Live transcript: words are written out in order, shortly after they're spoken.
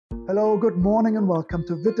Hello, good morning and welcome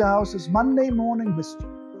to Wittehaus's Monday Morning Mischief,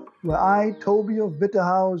 where I, Toby of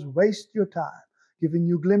Wittehaus, waste your time, giving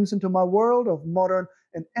you a glimpse into my world of modern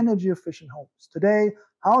and energy-efficient homes. Today,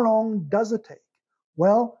 how long does it take?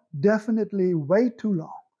 Well, definitely way too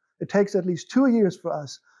long. It takes at least 2 years for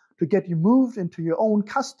us to get you moved into your own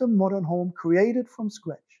custom modern home created from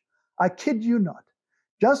scratch. I kid you not.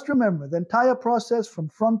 Just remember, the entire process from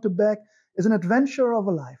front to back is an adventure of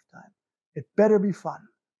a lifetime. It better be fun.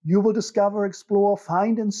 You will discover, explore,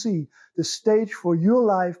 find, and see the stage for your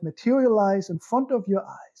life materialize in front of your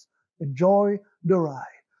eyes. Enjoy the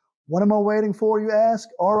ride. What am I waiting for, you ask?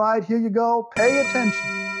 All right, here you go. Pay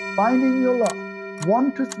attention. Finding your lot,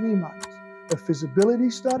 1 to 3 months. A feasibility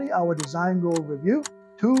study, our design goal review,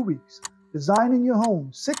 2 weeks. Designing your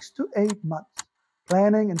home, 6 to 8 months.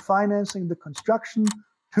 Planning and financing the construction,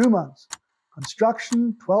 2 months.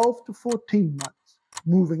 Construction, 12 to 14 months.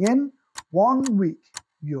 Moving in, 1 week.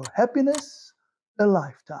 Your happiness, a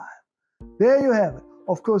lifetime. There you have it.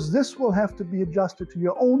 Of course, this will have to be adjusted to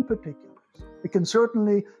your own particulars. It can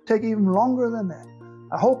certainly take even longer than that.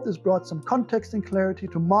 I hope this brought some context and clarity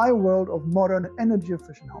to my world of modern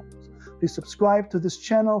energy-efficient homes. Please subscribe to this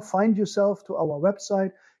channel, find yourself to our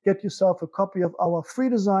website, get yourself a copy of our free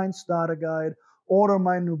design starter guide, order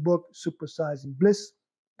my new book, Supersizing Bliss,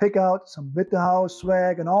 pick out some Wittehaus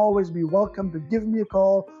swag, and always be welcome to give me a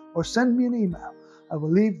call or send me an email. I will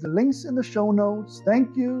leave the links in the show notes.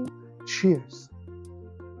 Thank you. Cheers.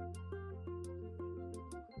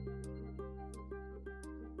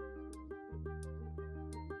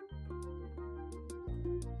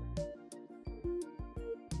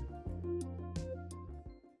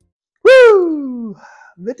 Woo!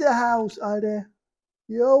 Wittehaus, Alter.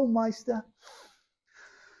 Yo, Meister.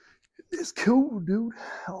 It's cool, dude.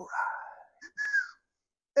 All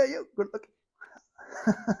right. Hey, you. Good looking.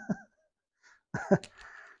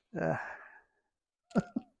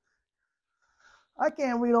 I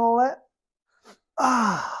can't read all that.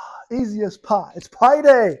 Easy as pie. It's pie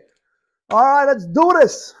day. All right, let's do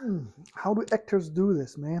this. How do actors do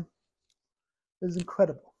this, man? It's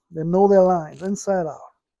incredible. They know their lines inside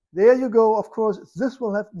out. There you go. Of course, this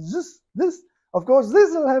will have this. Of course,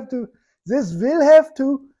 this will have to. Just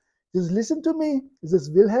listen to me. This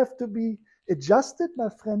will have to be adjusted, my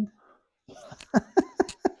friend.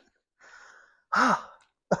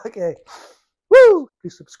 Okay. Woo!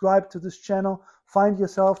 Please subscribe to this channel. Find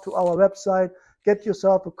yourself to our website. Get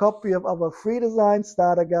yourself a copy of our free design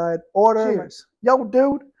starter guide. Order. Cheers. Yo,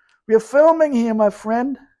 dude, we're filming here, my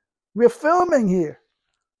friend. We're filming here.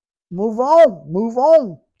 Move on. Move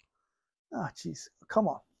on. Ah, jeez. Come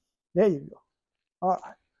on. There you go. All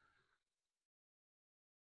right.